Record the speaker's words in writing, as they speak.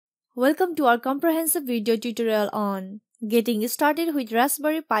Welcome to our comprehensive video tutorial on getting started with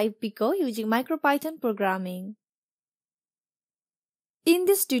Raspberry Pi Pico using MicroPython programming. In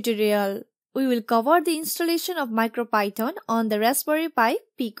this tutorial, we will cover the installation of MicroPython on the Raspberry Pi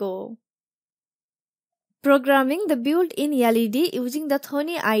Pico, programming the built-in LED using the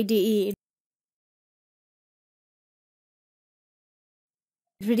Thonny IDE,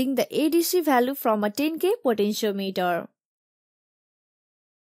 reading the ADC value from a 10K potentiometer.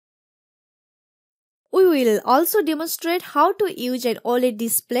 We will also demonstrate how to use an OLED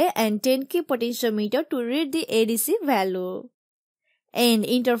display and 10K potentiometer to read the ADC value, and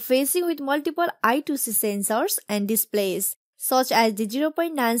interfacing with multiple I2C sensors and displays such as the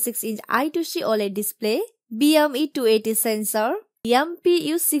 0.96-inch I2C OLED display, BME280 sensor,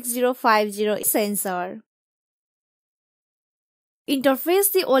 MPU6050 sensor.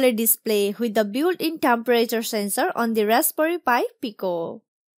 Interface the OLED display with the built-in temperature sensor on the Raspberry Pi Pico,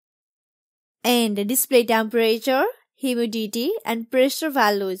 and display temperature, humidity, and pressure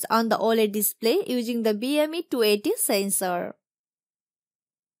values on the OLED display using the BME280 sensor.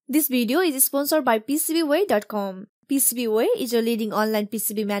 This video is sponsored by PCBWay.com. PCBWay is a leading online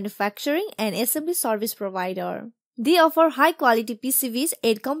PCB manufacturing and assembly service provider. They offer high-quality PCBs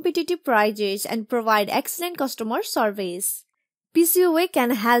at competitive prices and provide excellent customer service. PCBWay can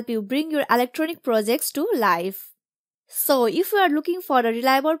help you bring your electronic projects to life. So, if you are looking for a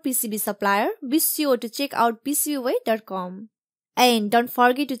reliable PCB supplier, be sure to check out PCBWay.com. And don't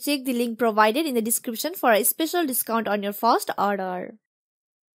forget to check the link provided in the description for a special discount on your first order.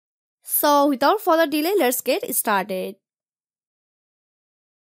 So, without further delay, let's get started.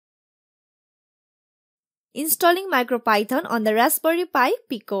 Installing MicroPython on the Raspberry Pi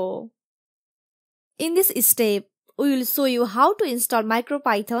Pico. In this step, we will show you how to install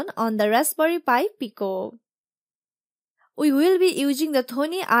MicroPython on the Raspberry Pi Pico. We will be using the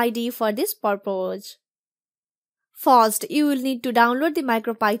Thonny IDE for this purpose. First, you will need to download the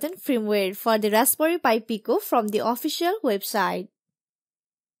MicroPython firmware for the Raspberry Pi Pico from the official website.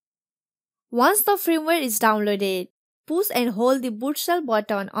 Once the firmware is downloaded, push and hold the boot shell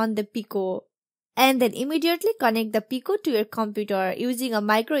button on the Pico, and then immediately connect the Pico to your computer using a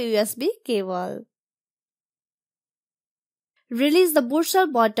micro USB cable. Release the boot shell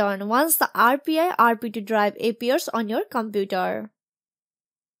button once the RPI/RP2 drive appears on your computer.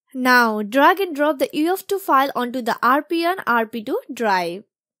 Now, drag and drop the UF2 file onto the RPI/RP2 drive.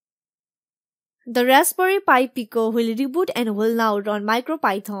 The Raspberry Pi Pico will reboot and will now run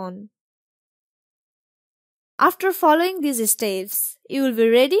MicroPython. After following these steps, you will be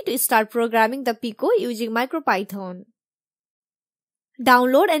ready to start programming the Pico using MicroPython.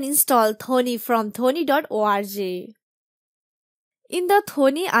 Download and install Thonny from thonny.org. In the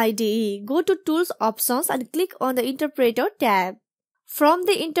Thonny IDE, go to Tools Options and click on the Interpreter tab. From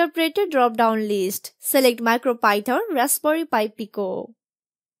the Interpreter drop-down list, select MicroPython Raspberry Pi Pico.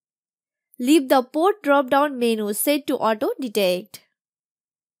 Leave the Port drop-down menu set to Auto Detect.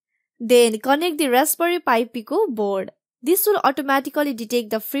 Then connect the Raspberry Pi Pico board. This will automatically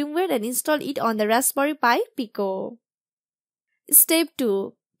detect the firmware and install it on the Raspberry Pi Pico. Step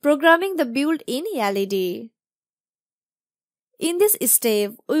 2. Programming the built-in LED. In this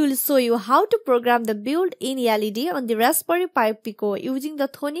step, we will show you how to program the built-in LED on the Raspberry Pi Pico using the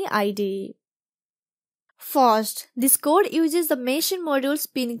Thonny IDE. First, this code uses the machine module's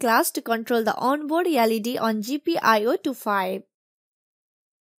pin class to control the onboard LED on GPIO25.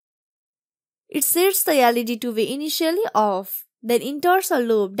 It sets the LED to be initially off, then enters a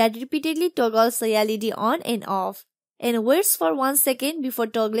loop that repeatedly toggles the LED on and off, and waits for 1 second before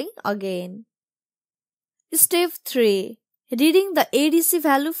toggling again. Step 3. Reading the ADC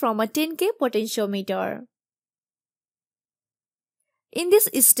value from a 10K potentiometer. In this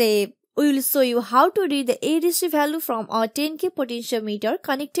step, we will show you how to read the ADC value from our 10K potentiometer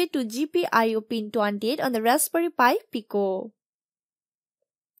connected to GPIO pin 28 on the Raspberry Pi Pico.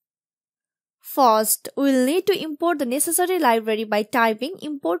 First, we will need to import the necessary library by typing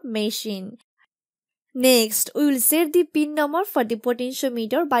import machine. Next, we will set the pin number for the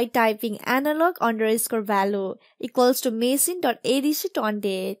potentiometer by typing analog_value equals to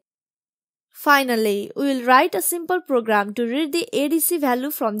machine.adc28. Finally, we will write a simple program to read the ADC value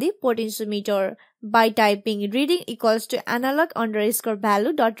from the potentiometer by typing reading equals to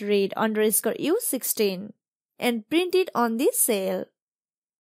analog_value.read_u16 and print it on the cell.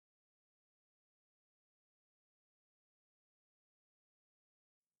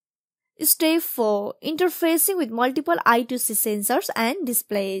 Step 4. Interfacing with multiple I2C sensors and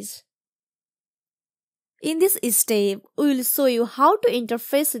displays. In this step, we will show you how to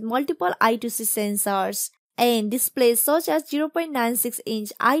interface with multiple I2C sensors and displays such as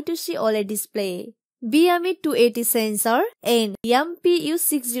 0.96-inch I2C OLED display, BME280 sensor, and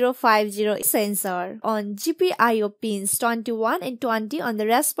MPU6050 sensor on GPIO pins 21 and 20 on the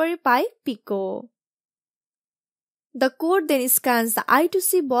Raspberry Pi Pico. The code then scans the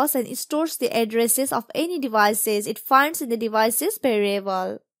I2C bus and stores the addresses of any devices it finds in the devices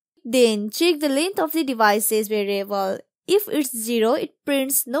variable. Then check the length of the devices variable. If it's 0, it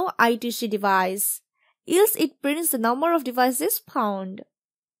prints no I2C device. Else it prints the number of devices found.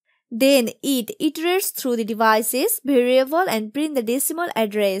 Then it iterates through the devices variable and print the decimal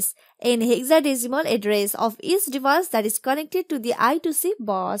address and hexadecimal address of each device that is connected to the I2C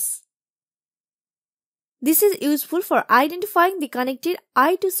bus. This is useful for identifying the connected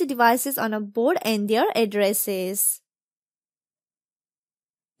I2C devices on a board and their addresses.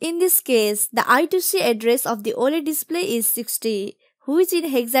 In this case, the I2C address of the OLED display is 60, which in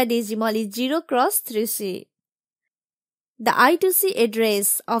hexadecimal is 0x3C. The I2C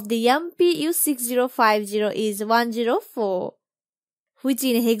address of the MPU6050 is 104, which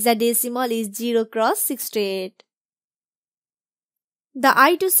in hexadecimal is 0x68. The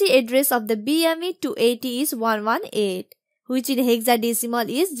I2C address of the BME280 is 118, which in hexadecimal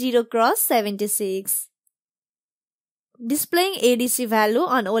is 0x76. Displaying ADC value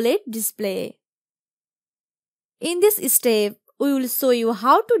on OLED display. In this step, we will show you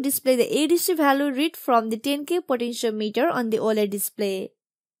how to display the ADC value read from the 10K potentiometer on the OLED display.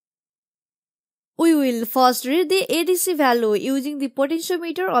 We will first read the ADC value using the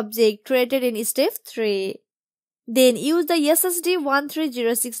potentiometer object created in step 3. Then use the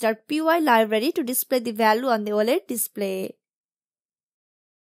SSD1306.py library to display the value on the OLED display.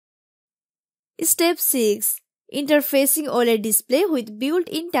 Step 6. Interfacing OLED display with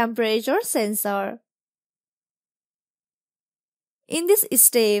built-in temperature sensor. In this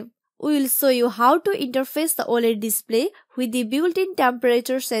step, we will show you how to interface the OLED display with the built-in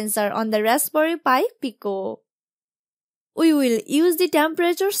temperature sensor on the Raspberry Pi Pico. We will use the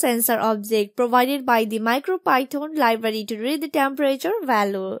temperature sensor object provided by the MicroPython library to read the temperature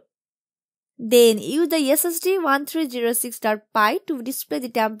value. Then use the SSD1306.py to display the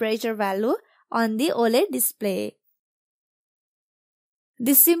temperature value on the OLED display.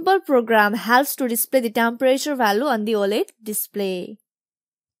 This simple program helps to display the temperature value on the OLED display.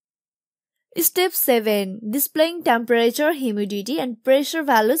 Step 7. Displaying temperature, humidity, and pressure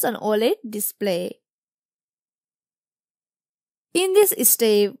values on OLED display. In this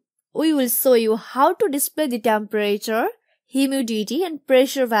step, we will show you how to display the temperature, humidity, and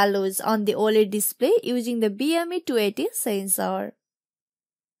pressure values on the OLED display using the BME280 sensor.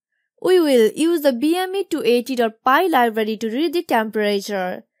 We will use the BME280.py library to read the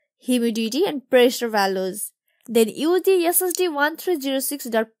temperature, humidity, and pressure values. Then use the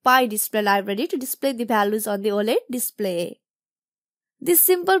SSD1306.py display library to display the values on the OLED display. This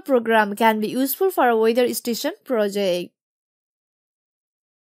simple program can be useful for a weather station project.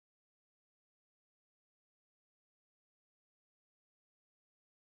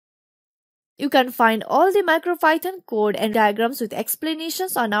 You can find all the MicroPython code and diagrams with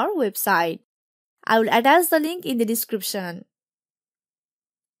explanations on our website. I will attach the link in the description.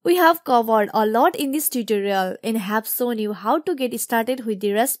 We have covered a lot in this tutorial and have shown you how to get started with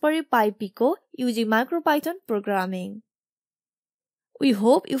the Raspberry Pi Pico using MicroPython programming. We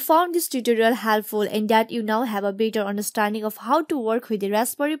hope you found this tutorial helpful and that you now have a better understanding of how to work with the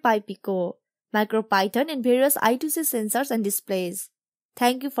Raspberry Pi Pico, MicroPython, and various I2C sensors and displays.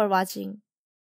 Thank you for watching.